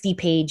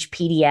 60-page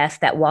PDF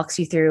that walks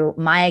you through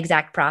my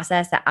exact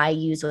process that I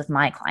use with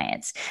my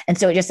clients. And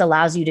so it just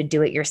allows you to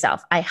do it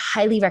yourself. I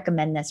highly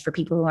recommend this for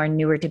people who are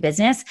newer to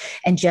business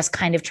and just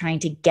kind of trying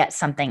to get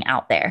something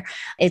out there.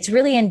 It's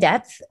really in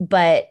depth,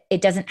 but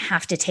it doesn't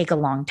have to take a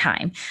long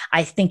time.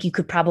 I think you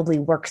could probably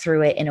work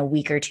through it in a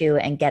week or 2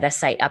 and get a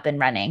site up and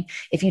running.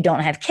 If you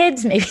don't have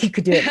kids, maybe you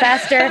could do it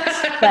faster,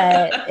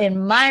 but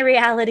in my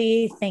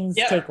reality, things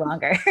take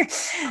longer.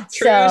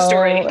 True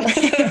story.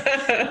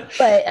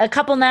 But a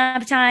couple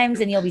nap times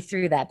and you'll be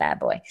through that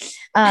bad boy.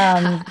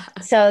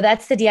 So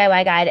that's the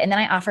DIY guide. And then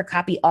I offer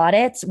copy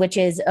audits, which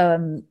is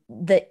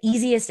the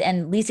easiest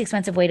and least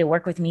expensive way to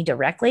work with me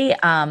directly.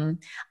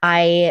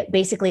 I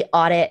basically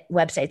audit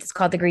websites. It's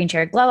called the Green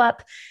Chair Glow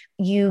Up.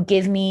 You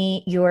give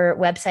me your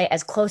website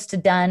as close to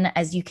done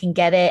as you can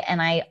get it,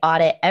 and I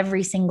audit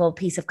every single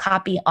piece of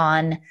copy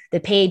on the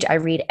page. I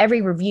read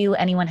every review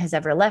anyone has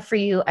ever left for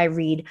you. I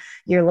read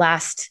your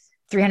last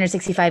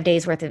 365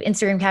 days worth of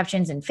Instagram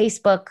captions and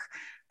Facebook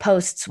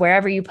posts,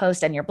 wherever you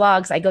post on your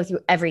blogs. I go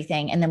through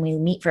everything, and then we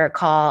meet for a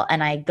call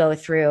and I go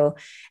through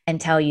and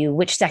tell you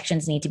which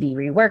sections need to be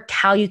reworked,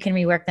 how you can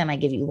rework them. I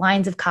give you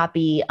lines of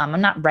copy. I'm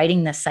not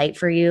writing the site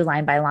for you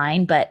line by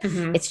line, but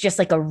it's just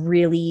like a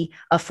really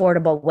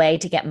affordable way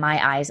to get my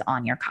eyes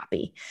on your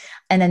copy.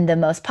 And then the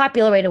most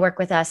popular way to work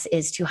with us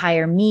is to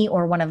hire me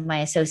or one of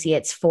my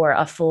associates for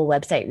a full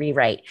website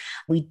rewrite.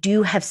 We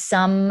do have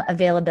some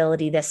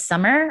availability this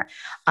summer.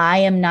 I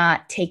am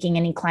not taking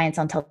any clients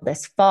until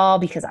this fall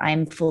because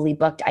I'm fully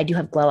booked. I do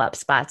have glow up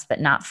spots, but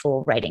not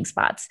full writing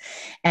spots.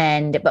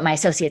 But my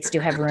associates do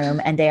have room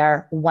and they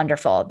are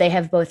wonderful. They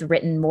have both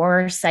written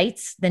more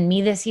sites than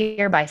me this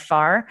year by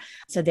far.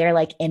 So they're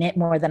like in it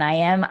more than I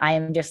am. I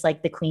am just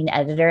like the queen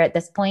editor at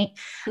this point.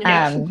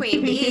 Queen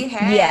bee,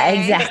 hey. Yeah,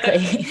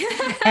 exactly.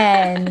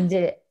 And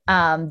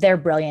they're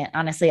brilliant.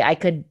 Honestly, I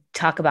could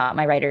talk about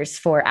my writers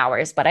for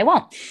hours, but I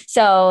won't.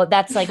 So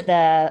that's like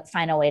the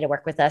final way to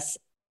work with us,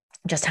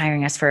 just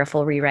hiring us for a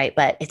full rewrite,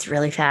 but it's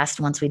really fast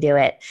once we do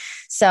it.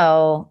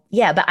 So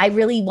yeah, but I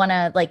really want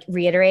to like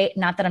reiterate,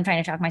 not that I'm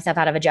trying to talk myself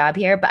out of a job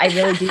here, but I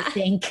really do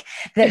think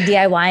that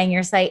DIYing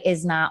your site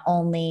is not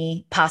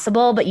only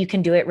possible, but you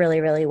can do it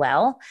really, really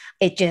well.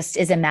 It just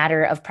is a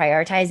matter of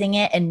prioritizing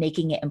it and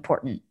making it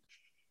important.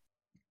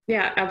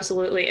 Yeah,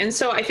 absolutely. And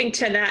so I think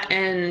to that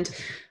end,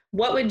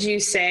 what would you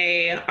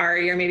say are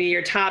maybe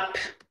your top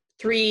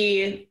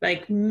 3,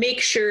 like, make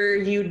sure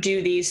you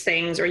do these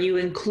things or you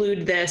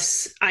include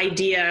this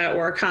idea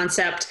or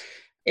concept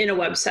in a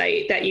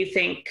website that you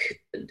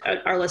think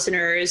our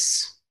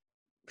listeners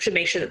should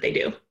make sure that they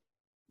do?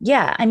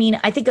 Yeah. I mean,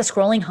 I think a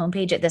scrolling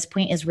homepage at this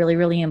point is really,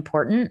 really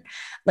important.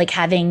 Like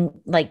having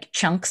like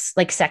chunks,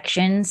 like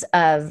sections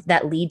of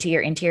that lead to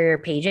your interior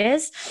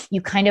pages.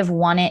 You kind of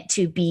want it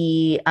to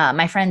be,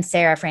 my friend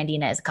Sarah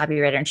Frandina is a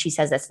copywriter and she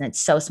says this and it's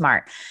so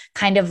smart.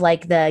 Kind of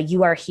like the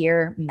 "you are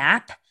here"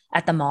 map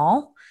at the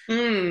mall.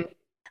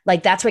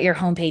 Like that's what your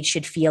homepage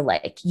should feel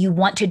like. You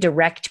want to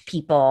direct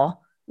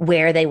people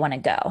where they want to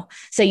go.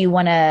 So you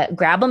want to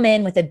grab them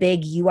in with a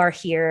big "you are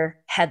here"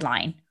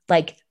 headline.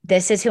 Like,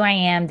 this is who I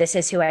am, this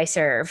is who I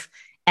serve.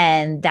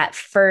 And that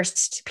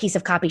first piece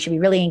of copy should be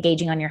really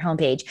engaging on your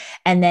homepage.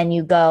 And then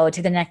you go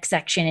to the next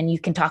section and you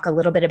can talk a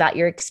little bit about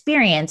your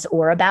experience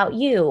or about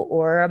you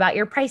or about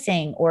your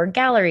pricing or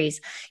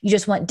galleries. You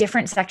just want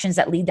different sections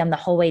that lead them the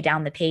whole way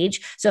down the page.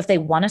 So if they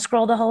want to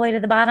scroll the whole way to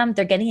the bottom,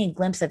 they're getting a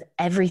glimpse of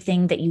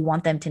everything that you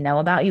want them to know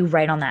about you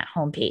right on that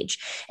homepage.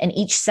 And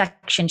each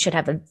section should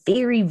have a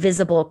very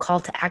visible call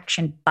to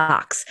action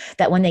box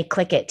that when they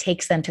click it,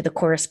 takes them to the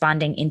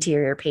corresponding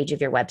interior page of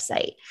your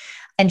website.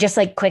 And just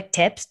like quick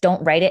tips,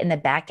 don't write it in the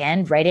back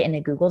end, write it in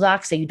a Google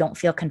Doc so you don't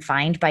feel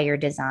confined by your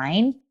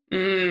design.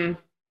 That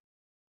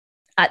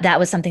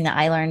was something that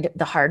I learned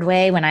the hard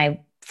way when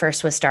I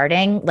first was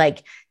starting.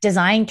 Like,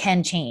 design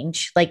can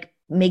change. Like,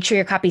 make sure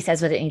your copy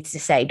says what it needs to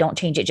say. Don't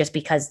change it just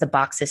because the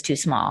box is too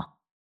small.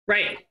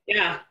 Right.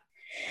 Yeah.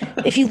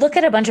 If you look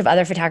at a bunch of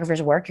other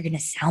photographers' work, you're going to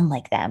sound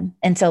like them.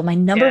 And so my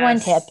number one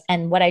tip,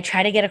 and what I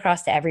try to get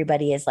across to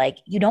everybody, is like,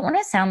 you don't want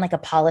to sound like a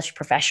polished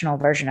professional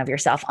version of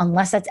yourself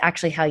unless that's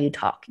actually how you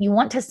talk. You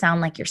want to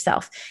sound like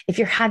yourself. If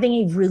you're having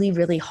a really,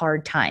 really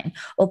hard time,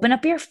 open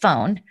up your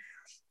phone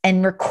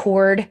and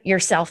record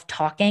yourself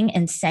talking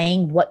and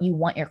saying what you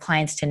want your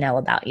clients to know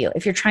about you.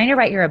 If you're trying to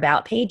write your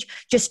about page,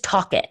 just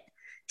talk it.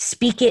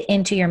 Speak it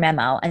into your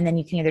memo, and then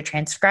you can either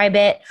transcribe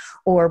it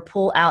or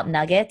pull out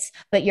nuggets,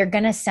 but you're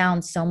going to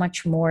sound so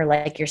much more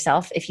like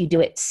yourself if you do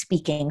it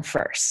speaking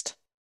first.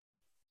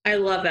 I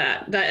love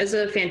that. That is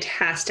a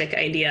fantastic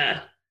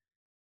idea.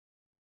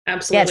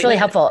 Absolutely. Yeah, it's really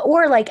helpful.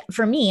 Or like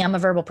for me, I'm a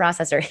verbal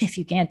processor, if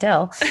you can't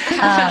tell.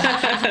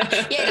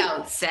 You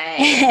don't say.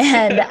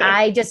 And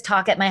I just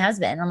talk at my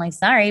husband. I'm like,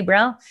 sorry,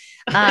 bro.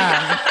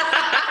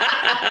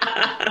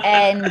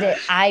 And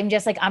I'm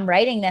just like, I'm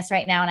writing this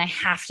right now and I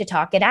have to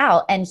talk it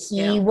out. And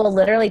he will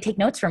literally take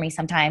notes for me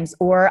sometimes,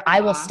 or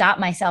I will stop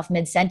myself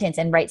mid-sentence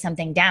and write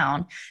something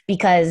down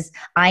because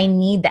I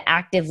need the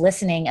active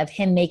listening of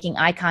him making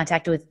eye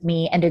contact with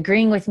me and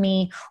agreeing with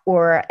me.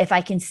 Or if I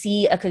can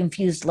see a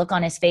confused look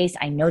on his face,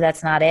 I know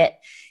that's not it.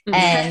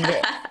 And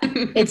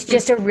it's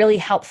just a really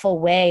helpful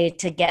way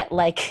to get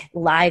like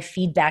live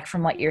feedback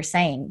from what you're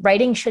saying.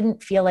 Writing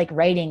shouldn't feel like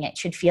writing. It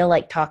should feel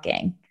like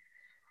talking.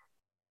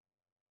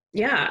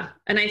 Yeah.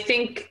 And I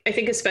think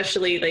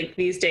especially like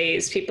these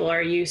days, people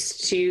are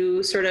used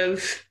to sort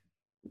of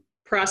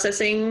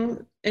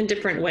processing in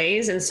different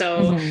ways. And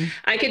so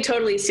I could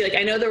totally see, like,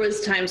 I know there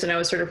was times when I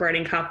was sort of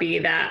writing copy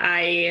that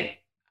I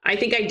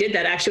think I did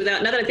that actually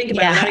without, now that I think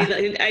about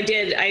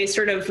it, I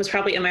sort of was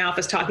probably in my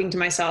office talking to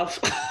myself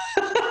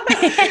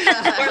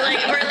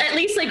or at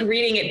least like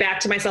reading it back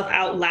to myself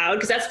out loud.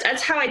 Cause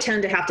that's how I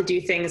tend to have to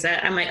do things.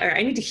 That I'm like, all right,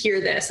 I need to hear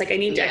this. Like I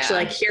need to actually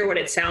like hear what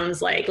it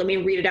sounds like. Let me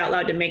read it out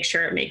loud to make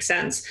sure it makes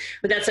sense.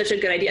 But that's such a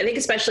good idea. I think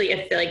especially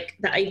if like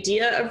the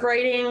idea of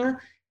writing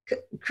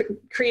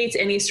creates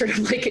any sort of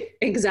like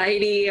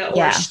anxiety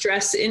or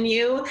stress in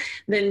you,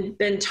 then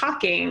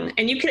talking,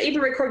 and you could even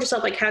record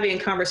yourself like having a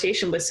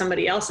conversation with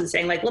somebody else and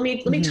saying like, let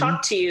me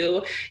talk to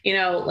you,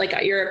 like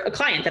you're a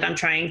client that I'm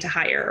trying to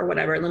hire or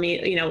whatever. Let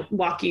me,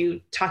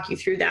 talk you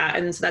through that.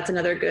 And so that's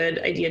another good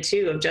idea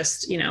too, of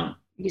just,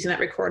 using that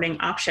recording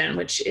option,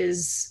 which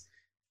is,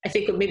 I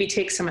think would maybe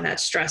take some of that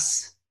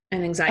stress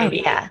and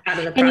anxiety out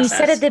of the process. And you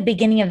said at the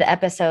beginning of the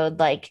episode,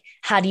 like,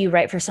 how do you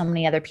write for so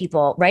many other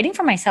people? Writing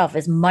for myself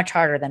is much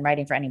harder than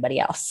writing for anybody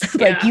else.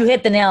 Like you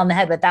hit the nail on the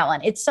head with that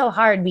one. It's so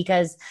hard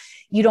because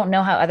you don't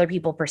know how other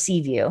people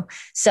perceive you.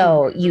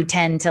 So you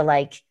tend to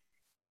like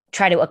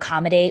try to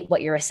accommodate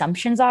what your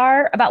assumptions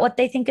are about what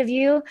they think of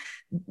you,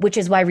 which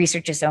is why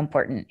research is so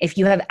important. If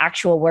you have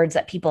actual words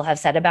that people have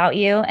said about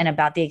you and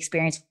about the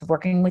experience of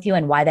working with you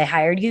and why they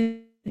hired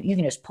you, you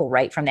can just pull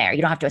right from there.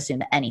 You don't have to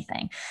assume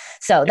anything.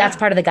 So that's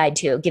part of the guide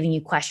too, giving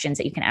you questions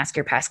that you can ask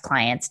your past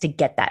clients to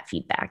get that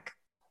feedback.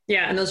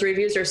 Yeah. And those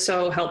reviews are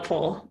so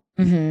helpful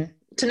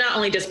to not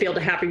only just be able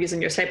to have reviews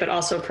on your site, but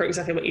also for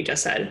exactly what you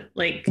just said,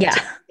 like to be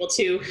able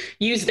to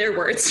use their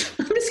words.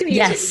 I'm just going to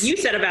use what you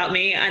said about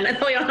me, and I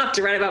don't have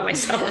to write about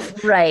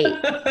myself. Right.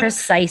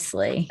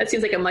 Precisely. That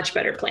seems like a much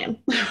better plan.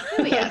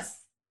 Yes.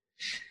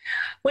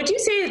 Would you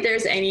say that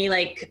there's any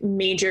like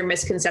major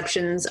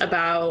misconceptions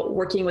about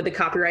working with a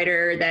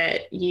copywriter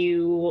that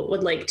you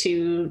would like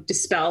to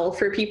dispel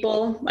for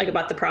people, like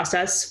about the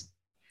process?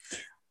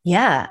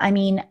 Yeah. I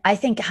mean, I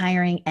think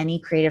hiring any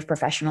creative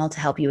professional to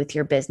help you with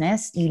your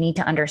business, you need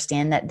to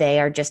understand that they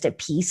are just a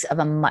piece of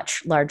a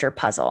much larger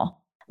puzzle.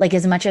 Like,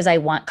 as much as I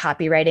want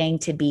copywriting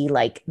to be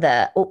like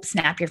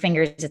snap your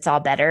fingers, it's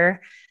all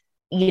better.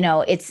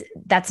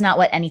 That's not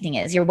what anything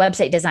is. Your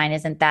website design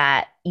isn't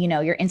that,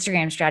 your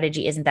Instagram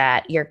strategy isn't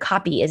that, your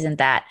copy isn't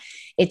that.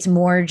 It's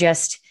more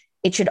just,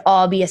 it should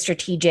all be a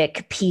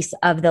strategic piece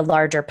of the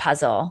larger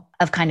puzzle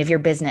of kind of your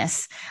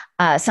business.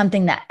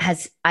 Something that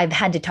I've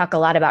had to talk a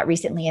lot about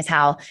recently is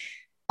how,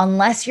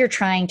 unless you're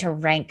trying to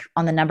rank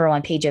on the number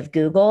one page of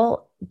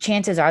Google,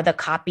 chances are the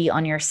copy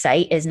on your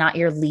site is not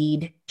your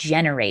lead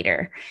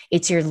generator.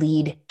 It's your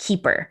lead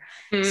keeper.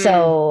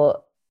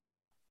 So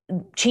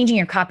changing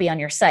your copy on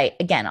your site,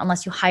 again,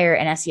 unless you hire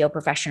an SEO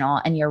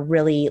professional and you're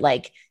really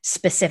like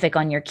specific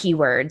on your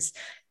keywords,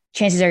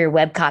 chances are your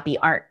web copy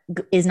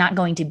is not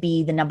going to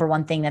be the number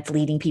one thing that's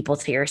leading people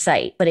to your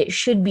site, but it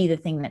should be the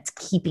thing that's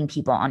keeping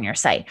people on your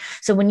site.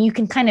 So when you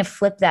can kind of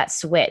flip that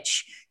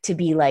switch to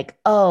be like,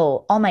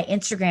 oh, all my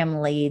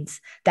Instagram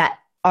leads that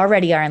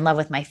already are in love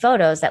with my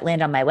photos that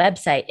land on my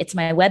website, it's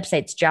my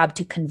website's job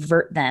to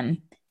convert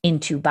them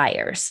into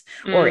buyers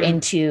or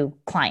into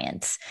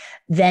clients,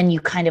 then you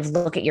kind of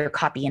look at your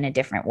copy in a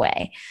different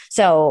way.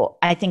 So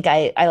I think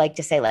I like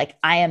to say, like,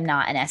 I am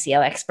not an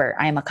SEO expert.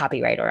 I am a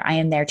copywriter. I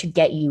am there to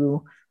get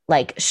you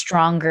like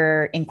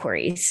stronger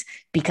inquiries,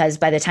 because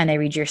by the time they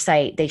read your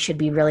site, they should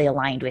be really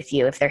aligned with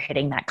you if they're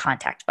hitting that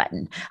contact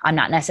button. I'm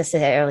not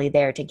necessarily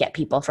there to get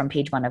people from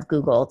page 1 of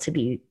Google to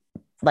be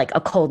like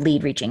a cold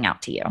lead reaching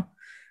out to you.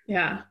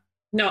 Yeah.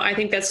 No, I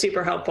think that's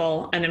super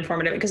helpful and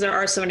informative, because there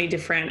are so many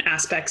different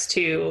aspects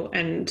to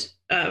and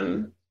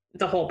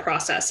the whole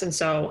process. And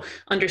so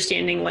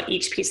understanding what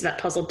each piece of that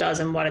puzzle does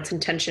and what its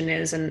intention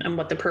is and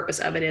what the purpose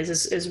of it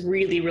is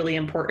really, really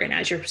important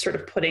as you're sort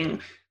of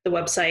putting the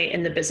website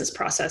and the business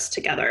process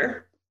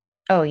together.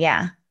 Oh,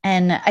 yeah.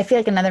 And I feel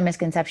like another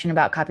misconception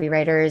about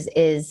copywriters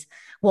is,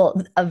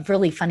 well, a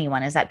really funny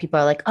one is that people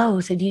are like, oh,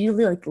 so do you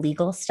do like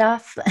legal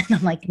stuff? And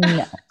I'm like,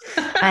 no,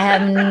 I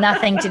have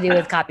nothing to do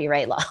with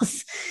copyright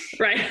laws.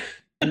 Right.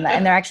 And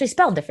they're actually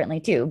spelled differently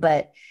too.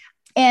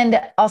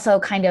 And also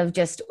kind of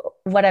just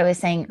what I was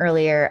saying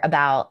earlier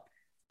about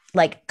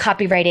like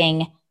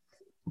copywriting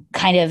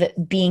kind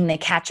of being the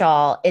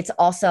catch-all, it's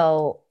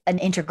also an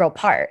integral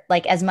part.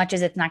 Like, as much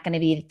as it's not going to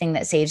be the thing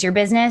that saves your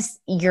business,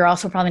 you're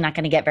also probably not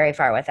going to get very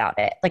far without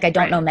it. Like, I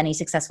don't know many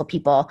successful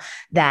people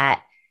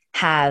that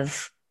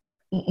have,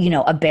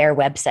 a bare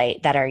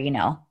website that are,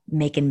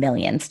 making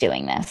millions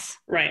doing this.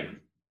 Right.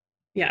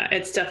 Yeah.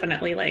 It's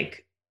definitely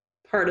like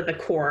part of the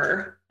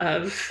core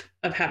of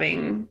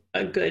having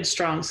a good,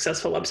 strong,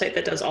 successful website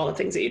that does all the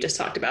things that you just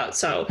talked about.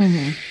 So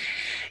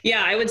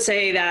yeah, I would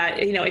say that,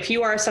 if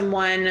you are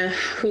someone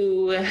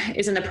who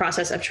is in the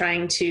process of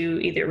trying to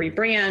either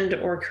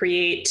rebrand or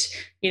create,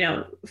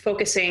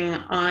 focusing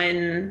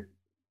on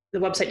the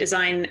website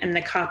design and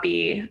the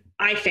copy,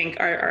 I think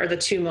are the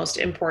two most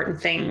important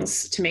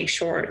things to making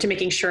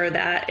sure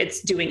that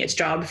it's doing its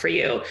job for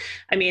you.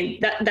 I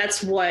mean,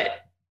 that's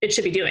what it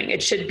should be doing.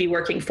 It should be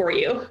working for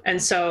you. And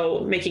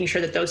so making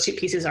sure that those two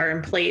pieces are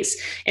in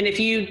place. And if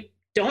you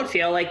don't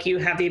feel like you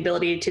have the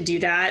ability to do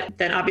that,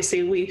 then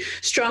obviously we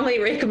strongly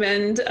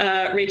recommend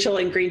Rachel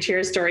and Green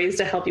Cheer Stories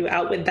to help you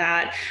out with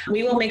that.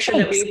 We will make sure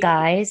that we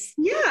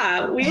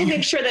will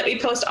make sure that we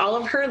post all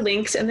of her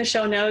links in the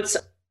show notes.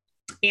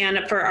 And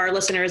for our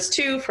listeners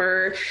too,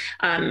 for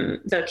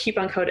the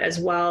coupon code as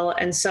well.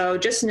 And so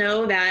just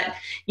know that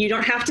you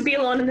don't have to be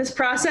alone in this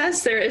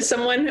process. There is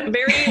someone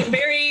very,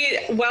 very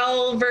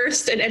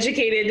well-versed and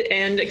educated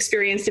and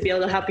experienced to be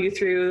able to help you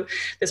through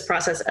this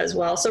process as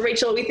well. So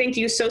Rachel, we thank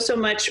you so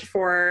much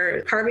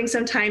for carving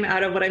some time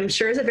out of what I'm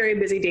sure is a very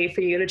busy day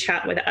for you to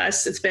chat with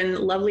us. It's been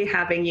lovely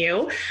having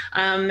you.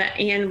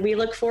 And we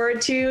look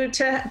forward to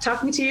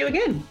talking to you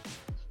again.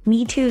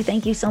 Me too.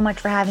 Thank you so much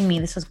for having me.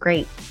 This was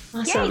great.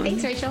 Awesome. Yay,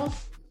 thanks, Rachel.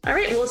 All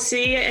right. We'll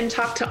see and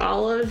talk to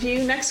all of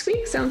you next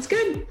week. Sounds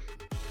good.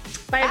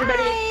 Bye,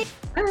 everybody.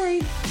 Bye.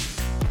 Bye.